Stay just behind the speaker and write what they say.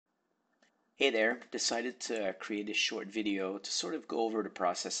Hey there, decided to create a short video to sort of go over the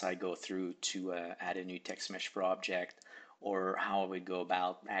process I go through to add a new TextMesh Pro object, or how I would go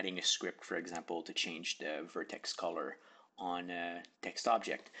about adding a script, for example, to change the vertex color on a text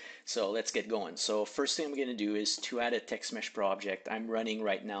object. So let's get going. So first thing I'm going to do is to add a TextMesh Pro object. I'm running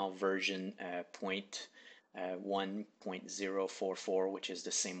right now version 1.044, which is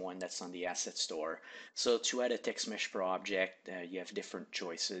the same one that's on the asset store. So to add a TextMesh Pro object, you have different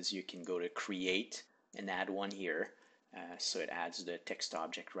choices. You can go to create and add one here. So it adds the text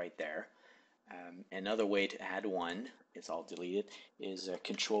object right there. Another way to add one is, I'll delete it, is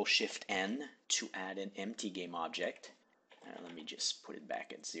Control Shift N to add an empty game object. Let me just put it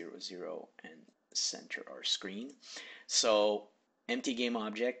back at 0, 0 and center our screen. So empty game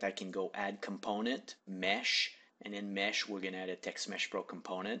object, I can go add component, mesh, and in mesh we're going to add a TextMesh Pro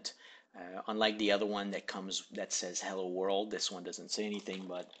component. Unlike the other one that says hello world, this one doesn't say anything,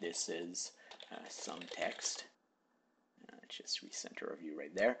 but this is some text. Just recenter our view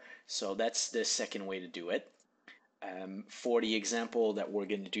right there. So that's the second way to do it. For the example that we're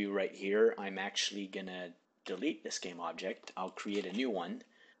going to do right here, I'm actually going to delete this game object. I'll create a new one.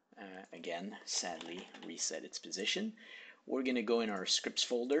 Again, sadly, reset its position. We're going to go in our scripts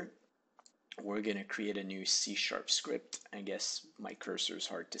folder. We're going to create a new C# script. I guess my cursor is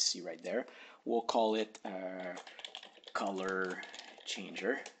hard to see right there. We'll call it color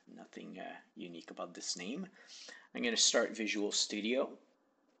changer. Nothing unique about this name. I'm going to start Visual Studio.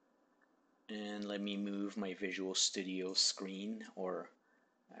 And let me move my Visual Studio screen or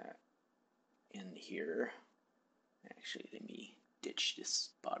in here. Actually, let me ditch this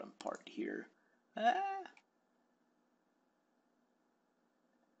bottom part here.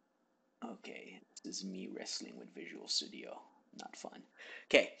 Okay, this is me wrestling with Visual Studio. Not fun.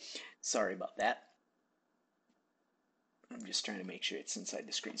 Okay, sorry about that. I'm just trying to make sure it's inside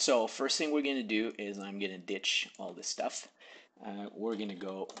the screen. So first thing we're going to do is I'm going to ditch all this stuff. We're going to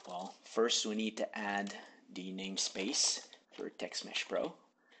go, well, first we need to add the namespace for TextMesh Pro.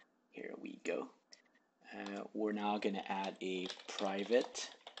 Here we go. We're now going to add a private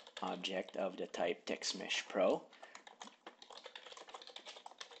object of the type TextMesh Pro.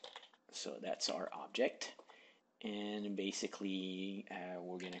 So that's our object. And basically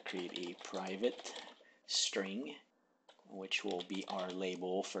we're going to create a private string, which will be our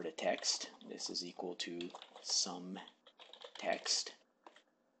label for the text. This is equal to some text.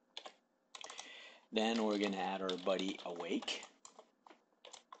 Then we're going to add our buddy awake.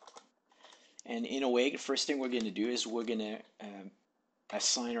 And in awake, the first thing we're going to do is we're going to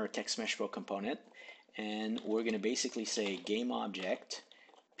assign our TextMesh Pro component, and we're going to basically say game object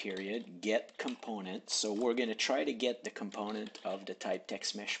period get component. So we're going to try to get the component of the type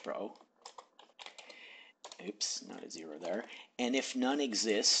TextMesh Pro. Oops, not a 0 there. And if none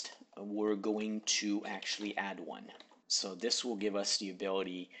exist, we're going to actually add one. So this will give us the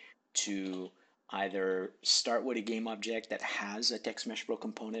ability to either start with a game object that has a TextMesh Pro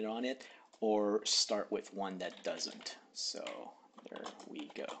component on it, or start with one that doesn't. So there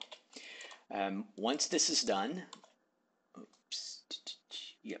we go. Once this is done, oops,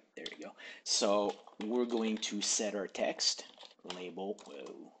 yep, there you go. So we're going to set our text label. Whoa,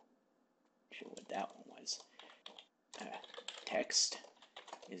 not sure what that one was. Text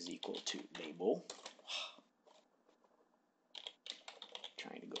is equal to label.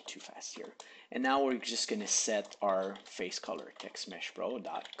 Trying to go too fast here. And now we're just going to set our face color. TextMesh Pro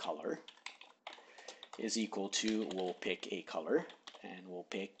dot color is equal to, we'll pick a color, and we'll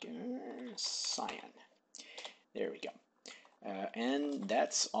pick cyan. There we go. And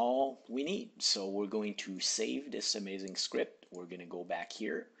that's all we need. So we're going to save this amazing script. We're going to go back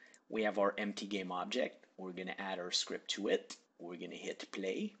here. We have our empty game object. We're going to add our script to it. We're going to hit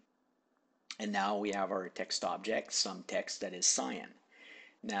play. And now we have our text object, some text that is cyan.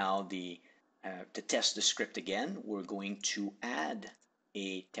 Now to test the script again, we're going to add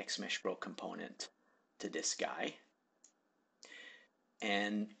a TextMesh Pro component to this guy.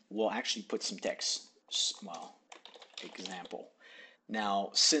 And we'll actually put some text, well, example. Now,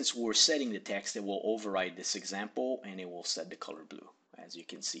 since we're setting the text, it will override this example and it will set the color blue, as you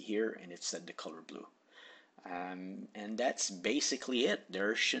can see here, and it set the color blue. And that's basically it.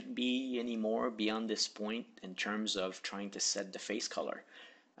 There shouldn't be any more beyond this point in terms of trying to set the face color.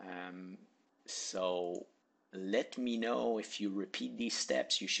 So let me know if you repeat these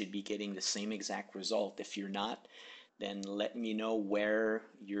steps, you should be getting the same exact result. If you're not, then let me know where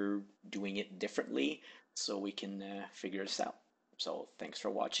you're doing it differently so we can figure this out. So thanks for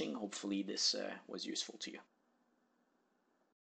watching. Hopefully this was useful to you.